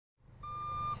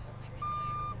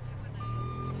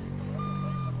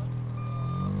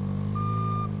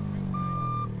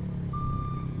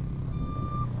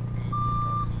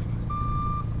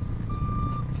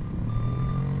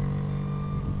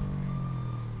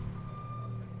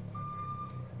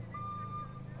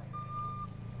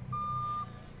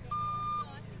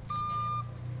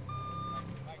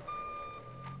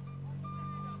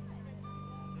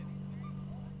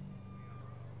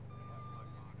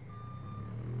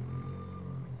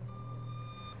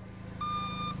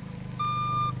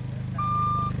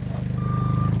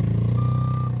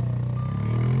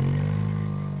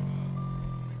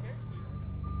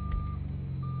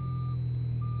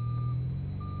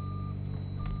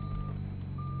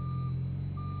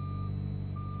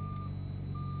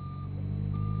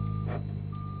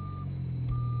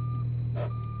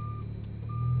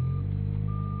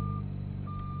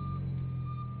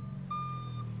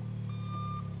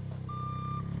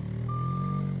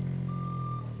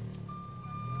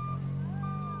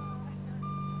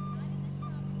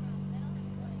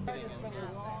marketing in here.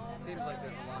 Seems like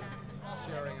there's a lot of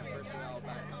sharing of personnel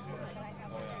back and forth.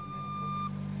 Oh, yeah.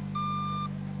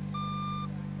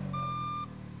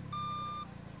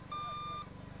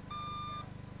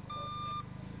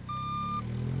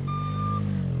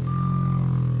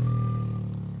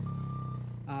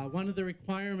 One of the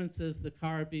requirements is the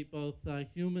car be both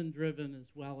human-driven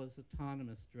as well as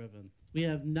autonomous-driven. We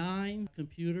have 9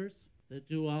 computers that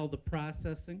do all the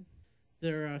processing.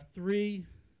 There are 3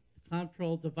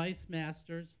 Comtrol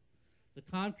DeviceMasters. The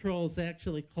Comtrols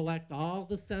actually collect all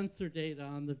the sensor data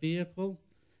on the vehicle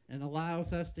and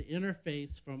allows us to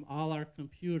interface from all our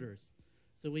computers.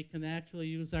 So we can actually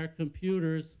use our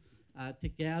computers to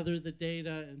gather the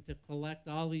data and to collect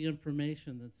all the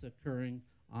information that's occurring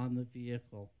on the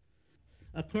vehicle.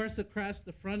 Of course, across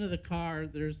the front of the car,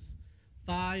 there's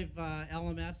 5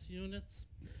 LMS units.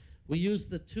 We use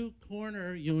the 2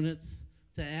 corner units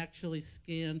to actually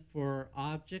scan for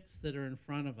objects that are in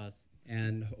front of us.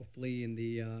 And hopefully in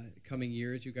the coming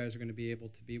years, you guys are going to be able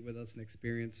to be with us and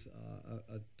experience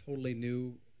a totally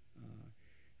new,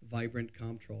 vibrant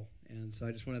Comtrol. And so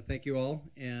I just want to thank you all.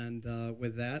 And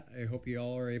with that, I hope you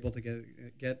all are able to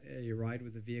get a ride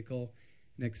with the vehicle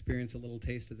and experience a little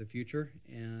taste of the future,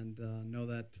 and know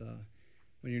that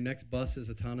when your next bus is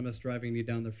autonomous driving you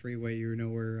down the freeway, you know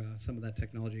where some of that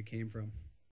technology came from.